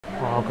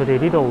哇！佢哋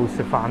呢度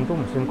食飯都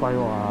唔算貴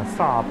喎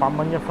，38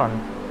蚊一份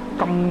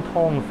金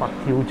湯佛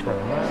跳牆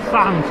啦，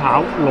生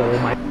炒糯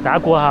米，大家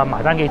估下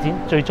埋單幾錢？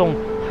最終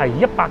係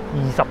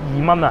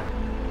122蚊啊！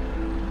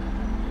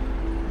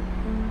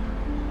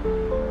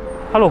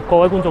 Hello， 各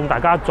位觀眾，大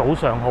家早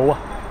上好啊！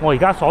我而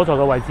家所在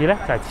嘅位置咧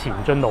就係前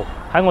進路，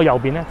喺我右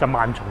邊咧就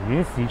萬松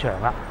苑市場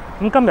啦。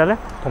咁今日咧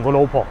同個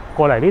老婆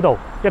過嚟呢度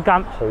一間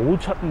好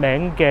出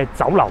名嘅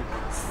酒樓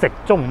食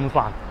中午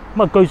飯。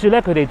咁啊，據說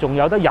咧佢哋仲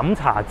有得飲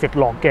茶直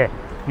落嘅。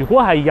如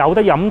果係有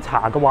得飲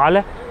茶嘅話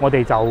咧，我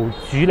哋就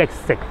主力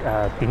食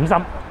點心。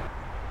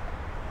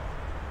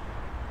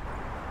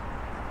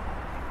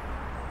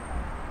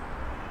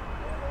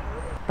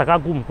大家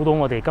估唔估到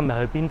我哋今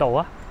日去邊度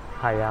啊？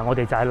 係啊，我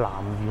哋就係南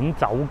苑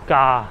酒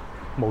家，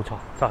冇錯，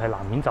就係南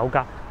苑酒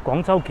家，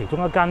廣州其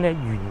中一間咧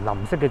園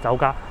林式嘅酒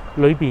家，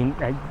裏邊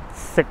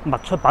食物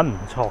出品唔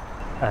錯，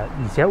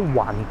而且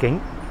環境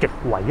極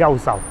為優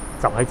秀，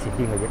就喺前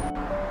邊嘅啫。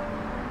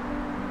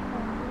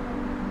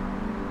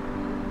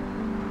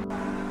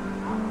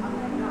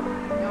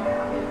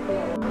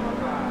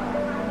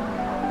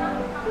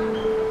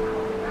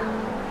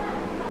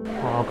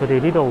哇！佢哋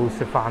呢度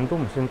食飯都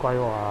唔算貴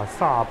喎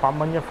，38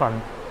蚊一份。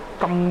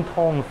 金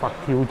湯佛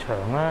跳牆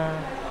啦，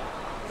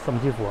甚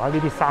至乎呢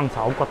啲生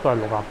炒骨都係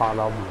68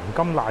啦，黃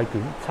金奶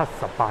卷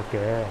78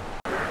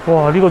嘅。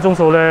哇！呢個鐘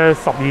數咧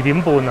12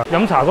點半啊，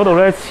飲茶嗰度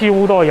咧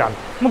超多人。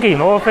咁既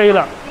然攞咗飛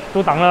啦，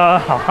都等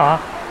啦，係嘛？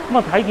咁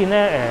啊睇見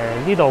咧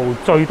呢度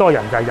最多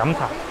人就係飲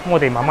茶，咁我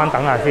哋慢慢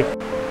等下先。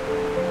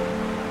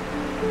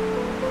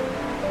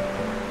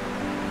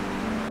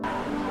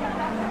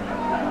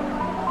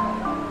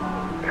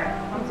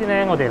 先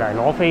咧，我哋嚟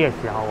攞飛嘅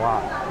時候啊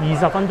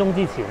，20分鐘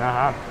之前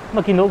啊嚇，咁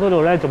啊見到嗰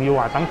度咧，仲要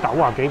話等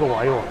90幾個位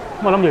喎，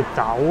咁我諗住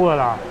走㗎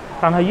啦。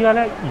但係依家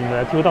咧，原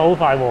來跳得好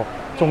快喎，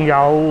仲有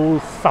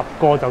10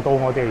個就到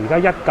我哋而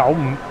家195，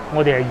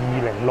我哋係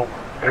206，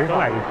好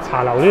咗嚟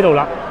茶樓呢度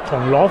啦。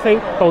從攞飛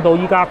到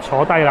依家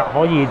坐低啦，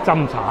可以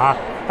斟茶，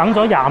等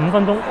咗25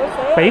分鐘，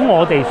比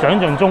我哋想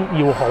象中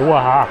要好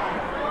啊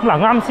嚇。咁嗱，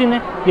啱先咧，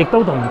亦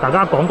都同大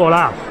家講過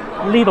啦。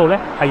 呢度咧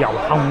係由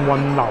幸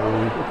運樓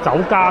酒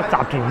家集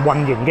團運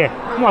營嘅。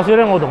咁話說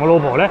咧，我同我老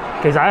婆咧，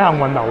其實喺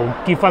幸運樓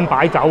結婚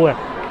擺酒嘅。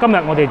今日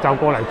我哋就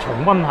過嚟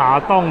重溫下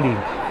當年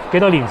幾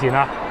多年前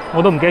啊，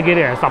我都唔記得幾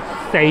年，14、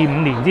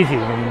15年之前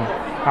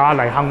啊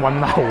嚟幸運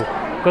樓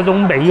嗰種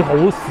美好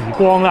時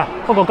光啦。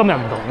不過今日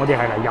唔同，我哋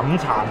係嚟飲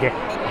茶嘅。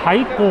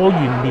喺過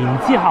完年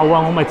之後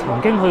啊，我咪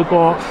曾經去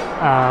過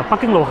北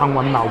京路幸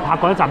運樓拍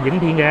過一集影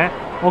片嘅。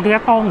 我記得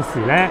當時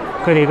咧，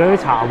佢哋嗰啲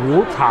茶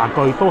壺、茶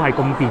具都係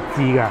咁別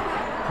緻嘅。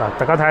嗱，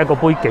大家睇下個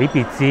杯幾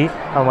別緻，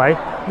係咪？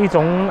呢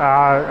種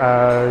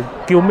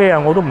叫咩啊？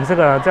我都唔識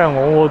啊！即係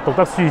我讀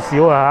得書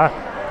少啊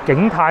嚇。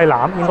景泰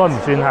藍應該唔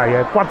算係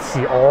嘅，骨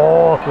瓷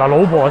哦。嗱，老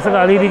婆識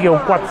啊，呢啲叫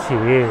骨瓷。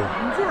唔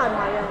知係咪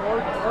啊？我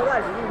都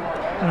係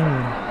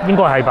亂。應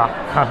該係吧。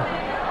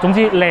總之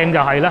靚就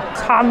係啦。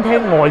餐廳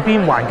外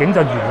邊環境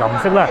就園林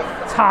式啦，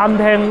餐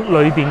廳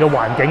裏邊嘅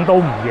環境都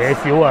唔惹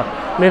少啊！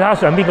你睇下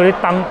上邊嗰啲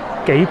燈。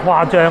 幾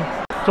誇張，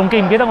仲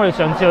記唔記得我哋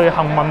上次去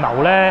幸運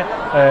樓咧？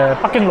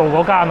北京路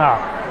嗰間啊，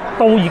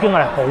都已經係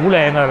好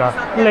靚㗎啦。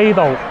呢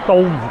度都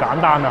唔簡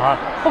單啊嚇。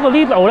不過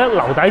呢度咧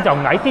樓底就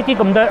矮啲啲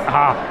咁多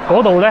嚇，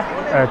嗰度咧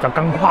就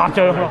更誇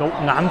張咯。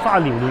眼花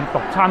繚亂，讀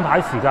餐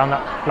牌時間啦。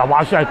嗱，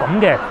話説係咁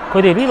嘅，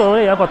佢哋呢度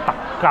咧有一個特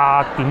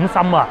價點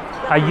心啊，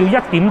係要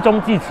1點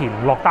鐘之前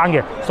落單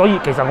嘅，所以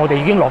其實我哋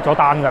已經落咗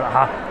單㗎啦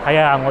嚇。睇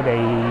下我哋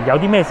有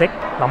啲咩食。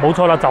 嗱，冇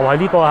錯啦，就係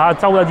呢個嚇，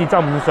週一至週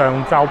五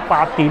上晝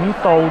8點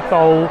到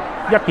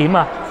1點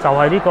啊，就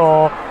係呢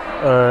個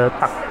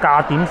特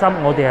價點心。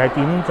我哋係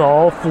點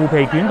咗腐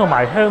皮卷同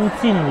埋香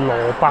煎蘿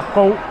蔔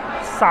糕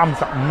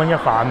，35蚊一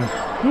份。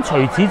咁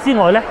除此之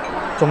外咧，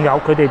仲有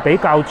佢哋比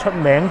較出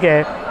名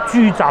嘅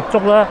豬雜粥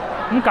啦。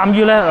咁鑑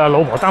於咧老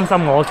婆擔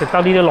心我食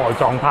得呢啲內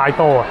臟太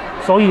多啊，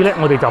所以咧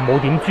我哋就冇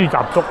點豬雜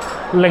粥。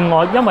另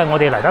外，因為我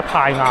哋嚟得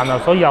太晏啦，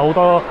所以有好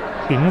多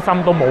點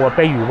心都冇啊，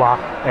譬如話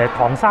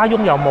糖沙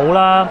翁又冇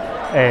啦，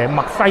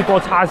墨西哥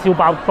叉燒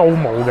包都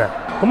冇嘅。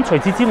咁除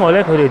此之外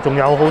咧，佢哋仲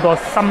有好多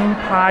新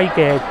派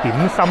嘅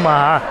點心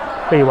啊，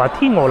譬如話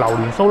天鵝榴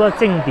蓮酥啦，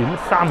蒸點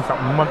35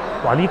蚊，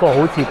話呢個好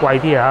似貴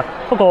啲啊。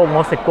不過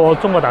我食過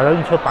中國大酒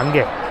店出品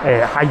嘅，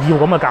係要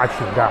咁嘅價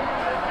錢㗎。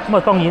咁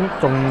啊，當然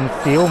仲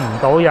少唔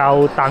到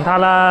有蛋撻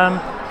啦、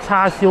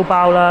叉燒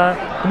包啦。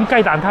咁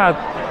雞蛋撻嘅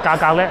價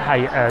格咧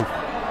係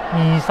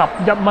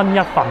21蚊一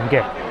份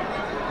嘅。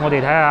 我哋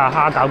睇下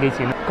蝦餃幾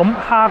錢咧？咁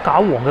蝦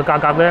餃王嘅價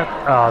格咧，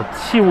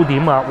超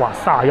點啊，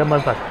話31蚊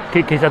份，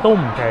其實都唔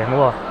平嘅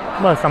喎。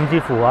咁啊，甚至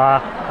乎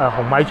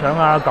紅米腸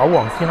啊、韭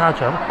黃鮮蝦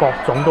腸各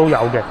種都有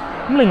嘅。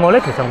咁另外咧，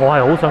其實我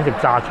係好想食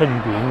炸春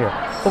卷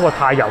嘅，不過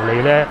太油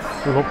膩咧，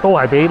都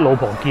係俾老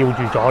婆叫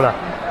住咗啦。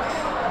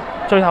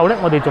最後咧，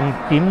我哋仲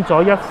點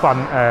咗一份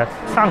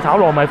生炒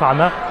糯米飯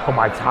啦，同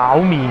埋炒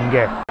麵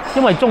嘅。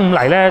因為中午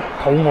嚟咧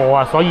肚餓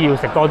啊，所以要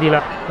食多啲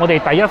啦。我哋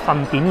第一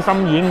份點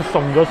心已經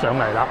送咗上嚟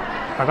啦。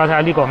 大家睇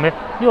下呢個係咩？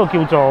呢個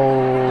叫做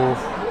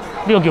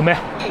呢個叫咩？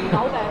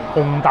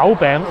紅豆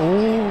餅。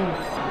哦，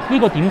呢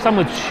個點心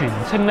嘅全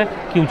稱咧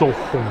叫做紅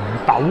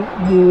豆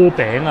窩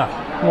餅啊，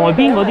外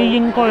邊嗰啲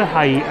應該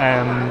係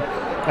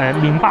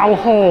麵包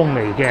糠嚟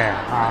嘅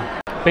啊，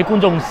俾觀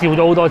眾笑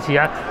咗好多次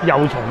啊，又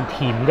從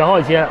甜嘅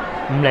開始啊，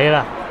唔理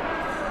啦，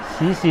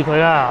試試佢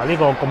啦！呢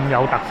個咁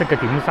有特色嘅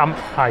點心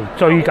係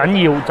最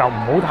緊要就唔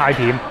好太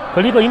甜，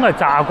佢呢個應該係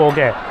炸過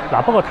嘅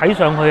嗱，不過睇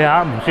上去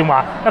啊唔算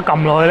話一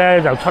撳落去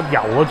咧就出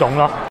油嗰種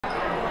咯。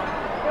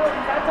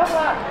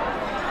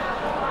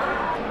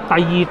第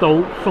二道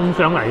送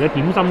上嚟嘅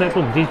點心咧，都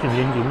唔知算唔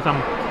算點心，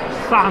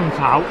生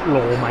炒糯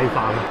米飯。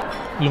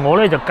而我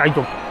咧就繼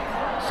續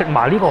食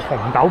埋呢個紅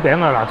豆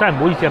餅啊！嗱，真係唔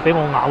好意思啊，俾我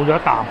咬咗一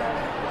啖。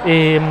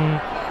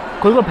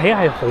佢個皮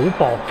係好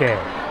薄嘅，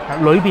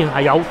裏邊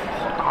係有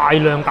大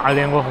量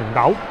嘅紅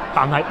豆，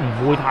但係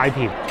唔會太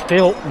甜，幾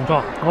好，唔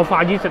錯。我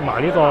快啲食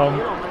埋呢個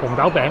紅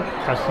豆餅，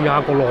就試下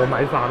個糯米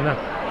飯啦，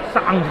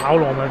生炒糯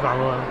米飯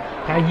喎，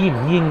睇下煙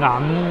唔煙眼。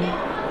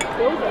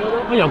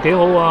乜又幾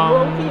好啊！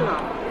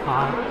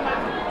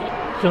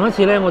上一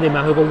次咧，我哋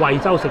咪去過惠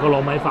州食個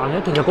糯米飯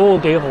咧，其實嗰個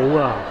幾好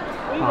啊，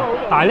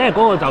但係咧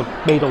嗰個就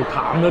味道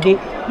淡咗啲。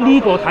呢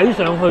個睇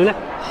上去咧，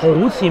好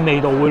似味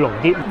道會濃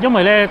啲，因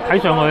為咧睇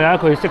上去咧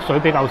佢色水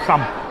比較深，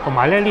同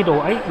埋咧呢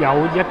度有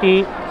一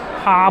啲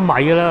蝦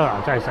米啦，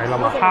真係細粒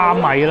啊，蝦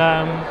米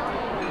啦，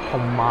同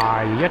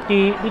埋一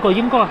啲呢個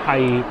應該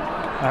係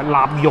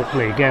臘肉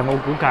嚟嘅，我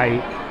估計。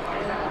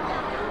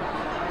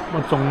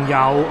仲有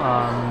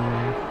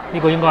呢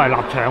個應該係臘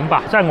腸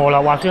吧，真係餓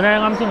啦！話説咧，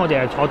啱先我哋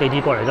係坐地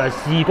鐵過嚟，就係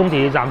市工地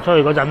鐵站出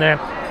去嗰陣咧，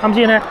啱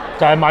先咧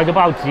就係買咗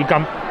包紙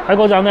巾，喺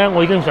嗰陣咧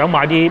我已經想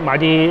買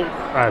啲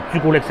朱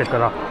古力食㗎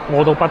啦，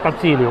餓到不得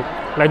之了。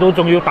嚟到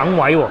仲要等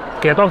位喎，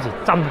其實當時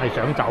真係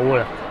想走㗎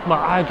啦。咁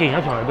啊，既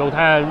然一場嚟到睇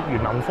下園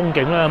林風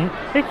景啦，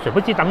咁誰不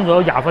知等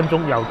咗20分鐘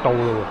又到啦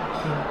喎。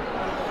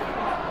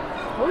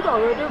好在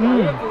佢啲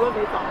位都顧得幾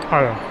大。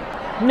係啊，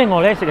咁另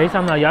外咧食起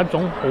身啊，有一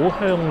種好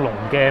香濃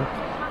嘅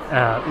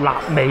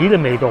臘味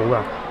嘅味道㗎，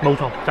冇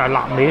錯，就係臘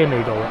味嘅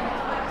味道啦。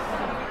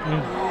呢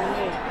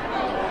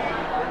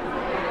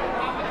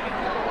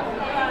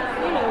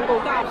兩個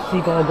加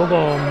試過嗰個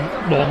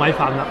糯米飯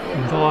啦，唔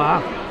錯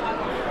啊！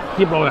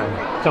接落嚟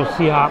就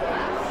試下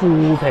腐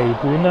皮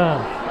卷啦，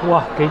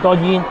哇幾多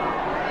煙！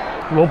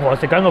老婆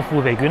食緊個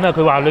腐皮卷啦，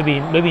佢話裏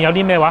邊有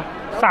啲咩話？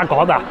沙葛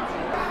啊！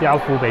試下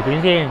腐皮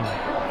卷先。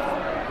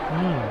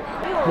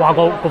話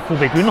個腐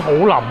皮卷好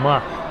腍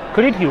啊！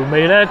佢啲調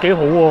味咧幾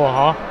好喎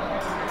嚇。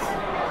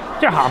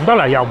即係鹹得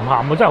嚟又唔鹹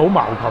啊！真係好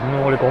矛盾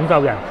嘅，我哋廣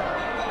州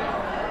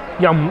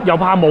人又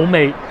怕冇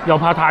味，又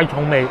怕太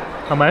重味，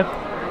係咪？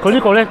佢呢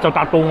個咧就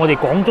達到我哋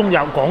廣州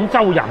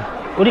人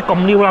嗰啲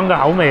咁撩撚嘅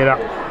口味啦，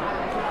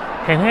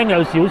輕輕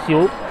有少少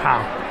鹹，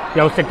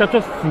又食得出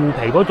腐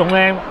皮嗰種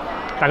咧。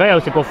大家有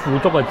食過腐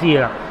竹就知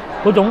啦，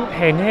嗰種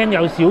輕輕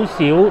有少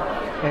少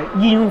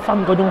煙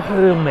燻嗰種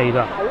香味㗎，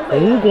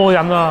好過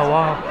癮啊！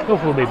哇，呢個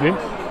腐皮卷，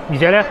而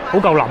且咧好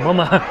夠腍啊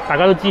嘛，大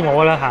家都知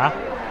我㗎啦嚇。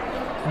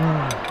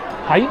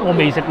喺我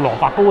未食蘿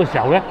蔔糕嘅時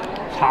候咧，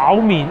炒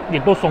麵亦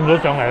都送咗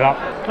上嚟啦。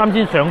啱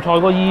先上菜嗰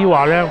個姨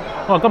話咧，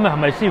我話今日係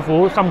咪師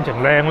傅心情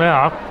靚咧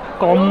嚇？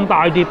咁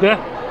大碟嘅，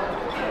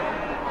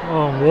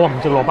我唔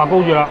食蘿蔔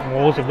糕住啦，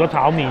我食咗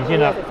炒麵先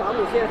啦。食炒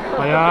麵先。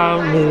係啊，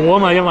餓啊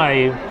嘛，因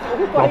為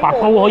蘿蔔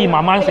糕可以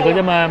慢慢食嘅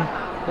啫嘛。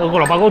個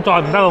蘿蔔糕再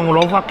唔得，我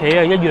攞翻屋企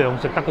啊，一樣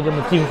食得嘅啫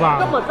嘛，煎翻。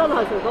今日真係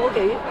食到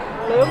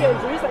兩樣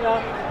主食啊！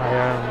係啊，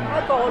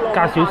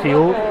加少少。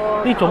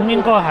呢種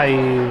應該係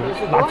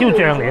辣椒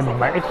醬嚟嘅，唔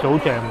係 XO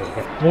醬嚟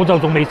嘅。我就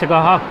仲未食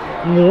啊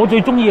嚇！我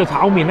最中意嘅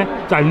炒麵咧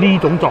就係呢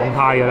種狀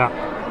態㗎啦。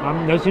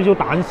有少少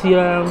蛋絲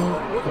啦，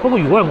不過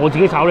如果係我自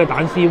己炒咧，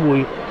蛋絲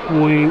會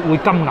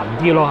金銀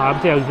啲咯嚇，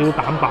即係有少少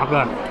蛋白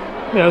啦。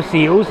咁有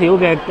少少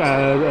嘅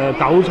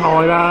韭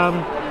菜啦，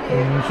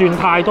唔算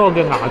太多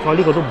嘅芽菜，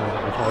呢個都唔係芽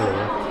菜嚟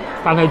嘅。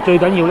但係最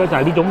緊要咧就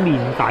係呢種麵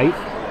底，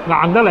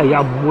硬得嚟又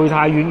唔會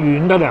太軟，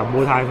軟得嚟又唔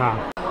會太硬，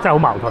真係好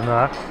矛盾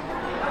啊！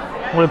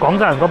我哋廣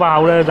州人嗰把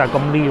口咧就係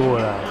咁撩㗎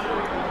啦。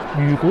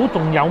如果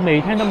仲有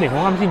未聽得明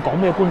我啱先講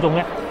咩觀眾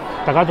咧，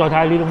大家再睇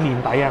下呢種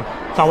麵底啊，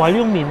就係呢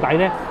種麵底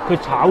咧，佢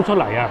炒出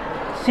嚟啊，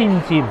先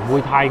至唔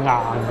會太硬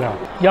㗎。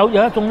有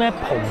一種咧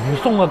蓬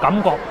鬆嘅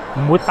感覺，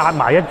唔會搭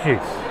埋一住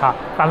嚇，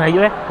但係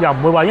咧又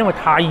唔會話因為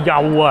太幼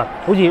啊，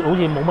好似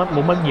冇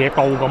乜嘢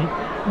到咁。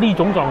呢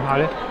種狀態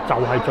咧就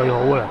係最好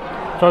㗎啦。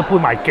再配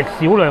埋極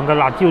少量嘅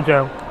辣椒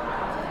醬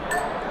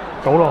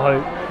倒落去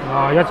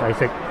啊，一齊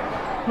食。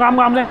啱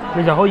啱咧，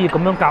你就可以咁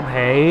樣夾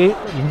起，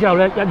然之後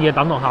咧一嘢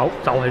抌落口，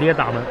就係呢一啖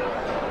啦。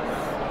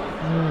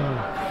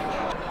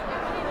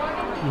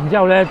然之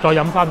後咧再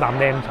飲翻啖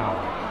靚茶，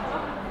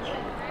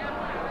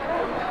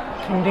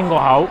清個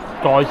口，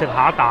再食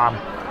下一啖。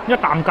一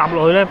啖夾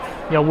落去咧，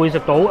又會食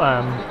到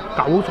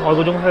韭菜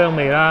嗰種香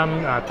味啦，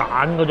蛋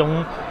嗰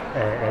種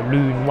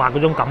嫩滑嗰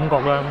種感覺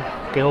啦，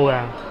幾好嘅。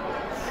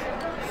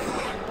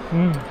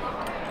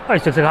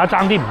食食下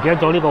爭啲唔記得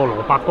咗呢個蘿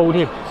蔔糕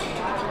添，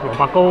蘿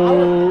蔔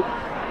糕。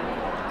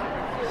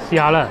試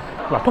下啦！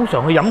嗱，通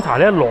常去飲茶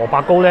咧，蘿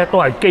蔔糕咧都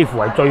係幾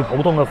乎係最普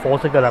通嘅貨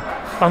色㗎啦。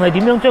但係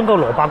點樣將個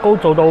蘿蔔糕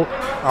做到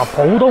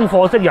普通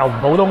貨色又唔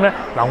普通咧？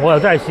嗱，我又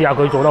真係試下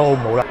佢做得好唔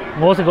好啦。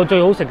我食過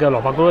最好食嘅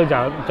蘿蔔糕咧就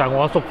係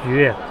我阿叔煮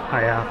嘅，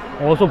係啊，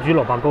我阿叔煮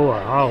蘿蔔糕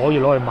可以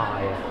攞去賣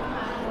啊。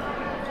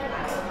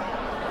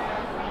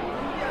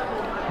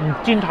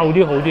煎透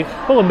啲好啲，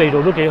不過味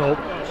道都幾好，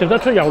食得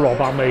出有蘿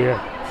蔔味嘅。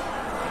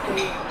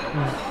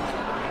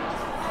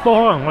都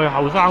可能我哋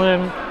後生咧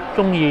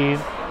中意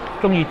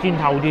煎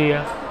透啲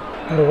啊。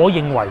我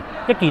認為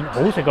一件好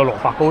食嘅蘿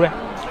蔔糕咧，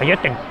係一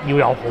定要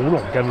有好濃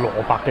嘅蘿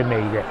蔔嘅味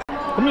嘅。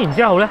咁然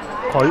之後咧，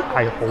佢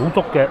係好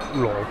足嘅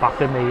蘿蔔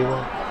嘅味喎。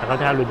大家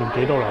睇下裏邊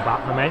幾多蘿蔔，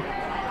係咪？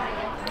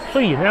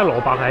雖然咧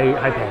蘿蔔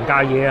係平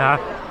價嘢嚇，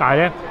但係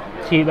咧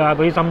切嗰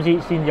啲心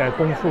思先至係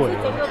功夫嚟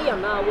嘅。整嗰啲人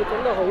會整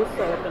到好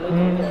削嘅，你知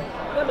唔知？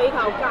一味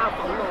靠加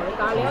粉落去，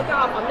但係你一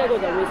加粉咧，佢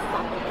就會實，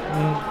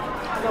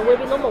就會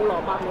變到冇蘿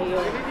蔔味嘅。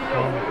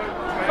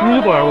呢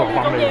個有蘿蔔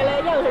味。嘢咧，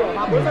因為佢蘿蔔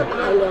本身大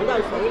量都係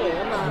水嚟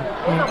啊嘛，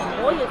你就唔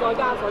可以再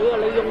加水啊！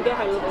你用嘅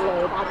係蘿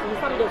蔔自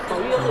身嘅水，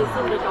咁你先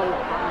至夠蘿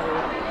蔔味，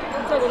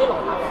即係嗰啲蘿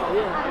蔔水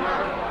啊，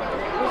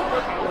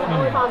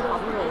開翻粉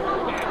嚟，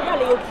因為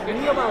你要煮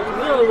啊嘛，煮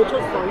咗佢會出水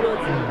啊。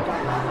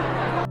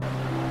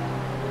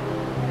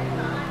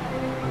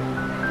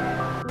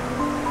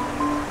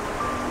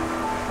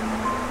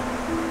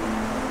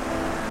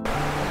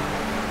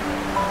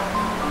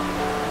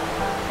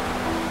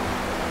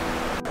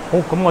好，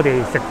咁我哋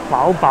食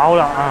飽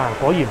啦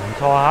果然唔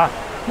錯嚇。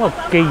咁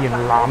既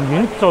然南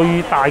園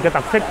最大嘅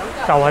特色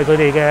就係佢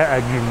哋嘅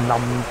園林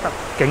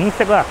景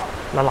色啦。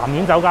南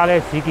園酒家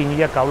咧始建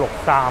於1963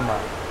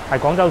係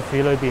廣州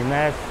市裏邊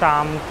咧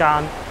3間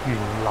園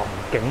林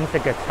景色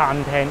嘅餐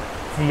廳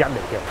之一嚟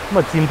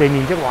嘅。佔地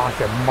面積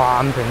成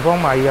10000平方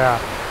米啊！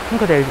咁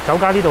佢哋酒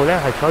家呢度咧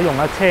係採用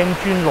青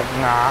磚綠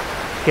瓦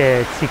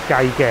嘅設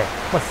計嘅，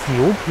小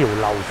橋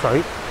流水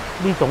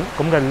呢種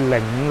咁嘅嶺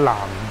南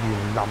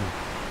園林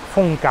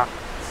風格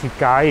設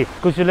計。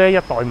據說咧，一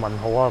代文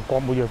豪郭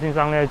沫若先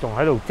生咧仲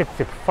喺度即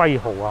席揮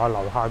毫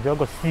留下咗一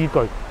個詩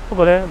句。不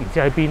過咧，唔知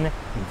喺邊咧，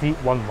唔知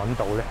揾唔揾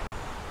到咧。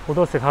好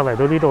多食客嚟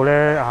到呢度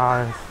咧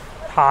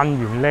嘆完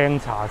靚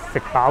茶，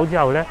食飽之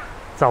後咧，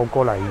就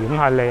過嚟影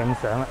下靚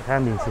相啦。睇下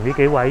面前呢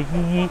幾位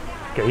姨姨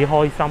幾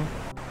開心。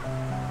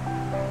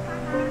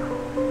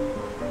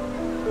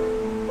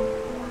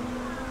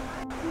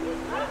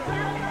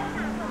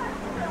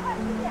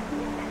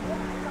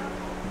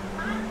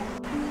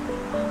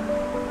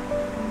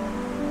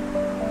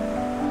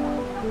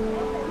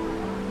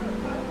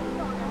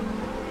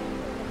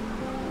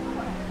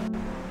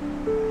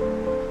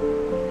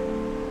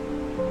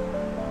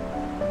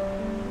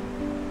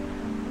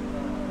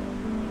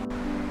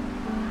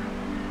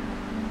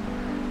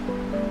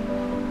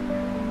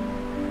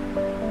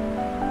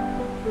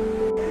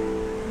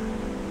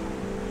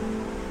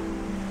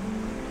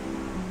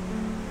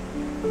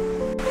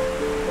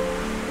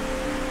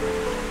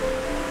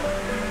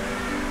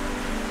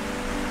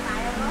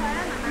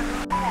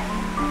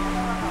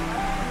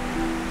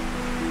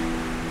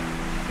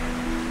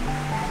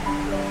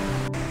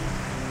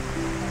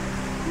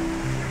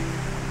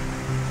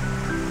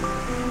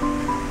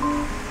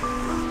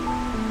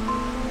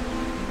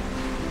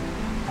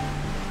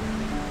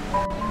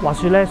話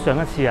說咧，上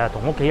一次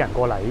同屋企人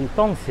過嚟，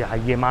當時係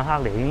夜晚黑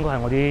嚟，應該係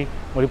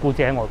我啲姑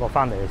姐喺外國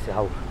翻嚟嘅時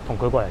候，同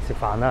佢過嚟食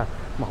飯啦。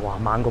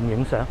猛咁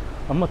影相。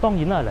咁當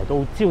然啦，嚟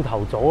到朝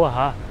頭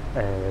早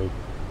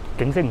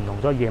景色唔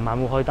同咗，夜晚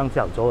會開燈，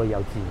朝頭早有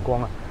自然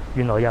光啊。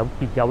原來有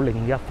別有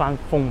另一番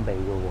風味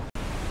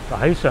嘅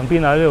喎。喺上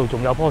邊呢度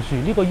仲有棵樹，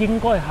呢個應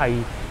該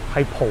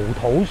係葡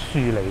萄樹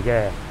嚟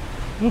嘅。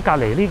咁隔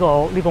離呢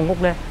個屋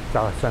咧，就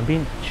上邊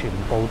全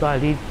部都係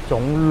呢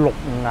種綠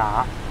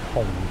瓦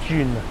紅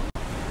磚啊。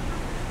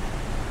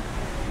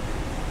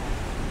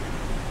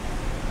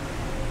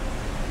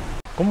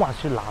咁話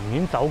說南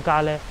園酒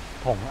家咧，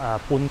同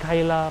泮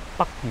溪啦、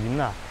北園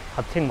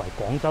合稱為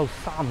廣州3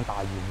大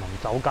園林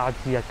酒家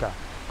之一㗎。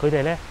佢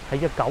哋咧喺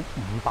1958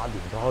年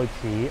就開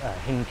始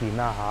興建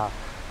啦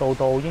到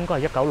應該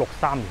係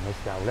1963年嘅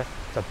時候咧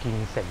就建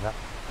成啦。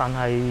但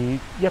係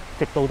一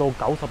直到90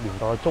年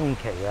代嘅中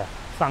期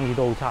生意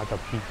都好差，就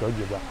結咗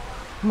業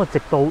啦。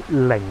直到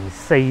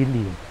2004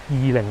年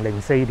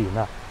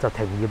就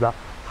停業啦。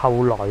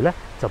後來咧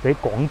就俾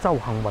廣州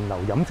幸運樓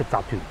飲食集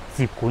團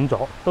接管咗。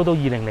到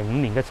2005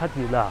年嘅7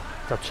月啦，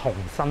就重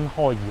新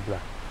開業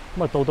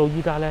啦。到依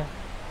家咧，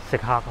食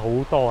客好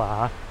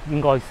多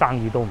應該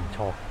生意都唔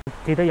錯。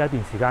記得有一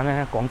段時間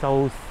咧，廣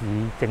州市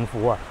政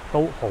府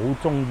都好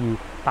中意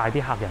帶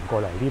啲客人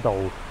過嚟呢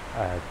度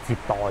接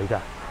待㗎。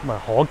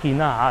可見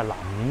啦南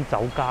園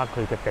酒家佢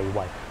嘅地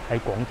位喺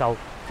廣州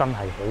真係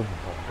好唔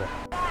同嘅。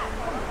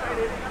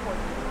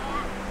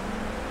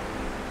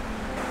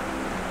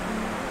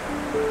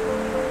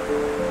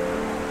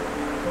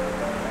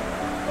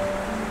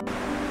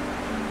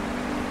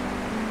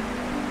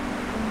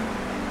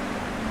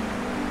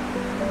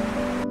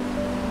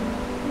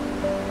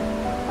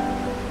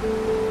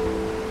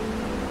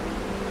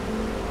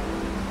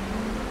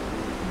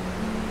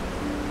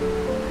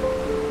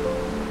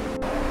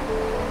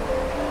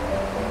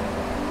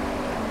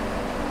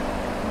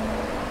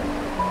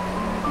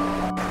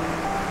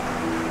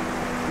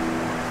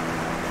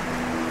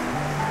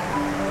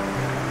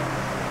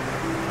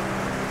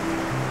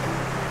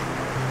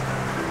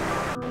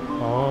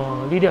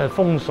呢啲係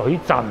風水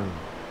陣，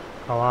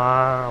係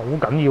嘛？好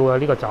緊要啊！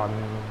呢個陣，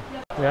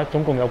你睇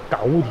總共有9條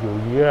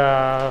魚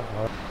啊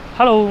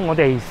 ！Hello， 我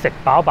哋食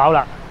飽飽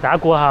啦，大家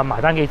估下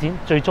埋單幾錢？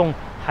最終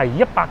係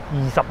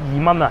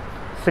122蚊啊！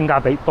性價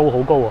比都好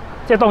高喎，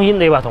即係當然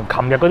你話同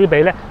琴日嗰啲比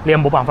咧，你又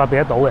冇辦法比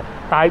得到嘅。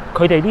但係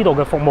佢哋呢度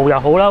嘅服務又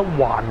好啦，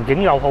環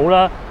境又好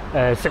啦，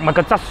食物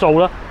嘅質素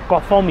啦，各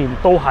方面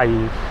都係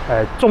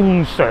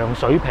中上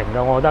水平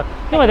嘅，我覺得。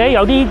因為咧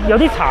有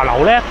啲茶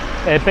樓咧，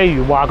譬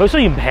如話佢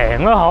雖然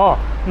平啦嗬，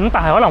咁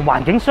但係可能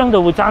環境相對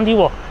會爭啲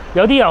喎。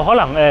有啲又可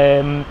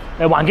能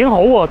環境好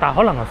喎，但係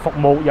可能服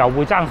務又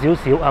會爭少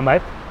少，係咪？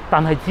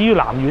但係至於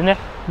南苑咧，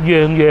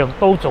樣樣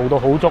都做到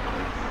好足。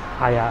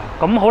係啊，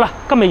咁好啦，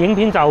今日影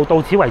片就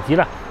到此為止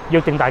啦，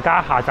約定大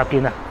家下集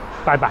見啦，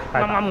拜拜。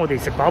啱啱我哋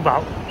食飽飽，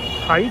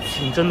喺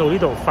前進路呢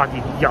度發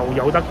現又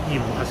有得驗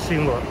核酸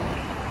喎，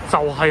就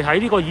係喺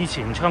呢個以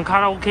前唱卡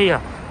拉 OK 啊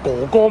哥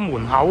哥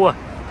門口啊，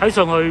睇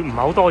上去唔係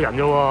好多人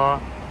啫喎，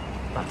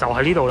嗱就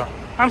係呢度啦。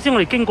啱先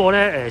我哋經過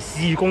咧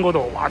試工嗰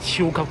度，哇超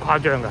級誇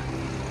張㗎，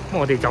咁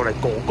我哋就嚟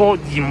哥哥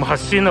驗核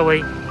酸啦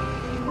喂。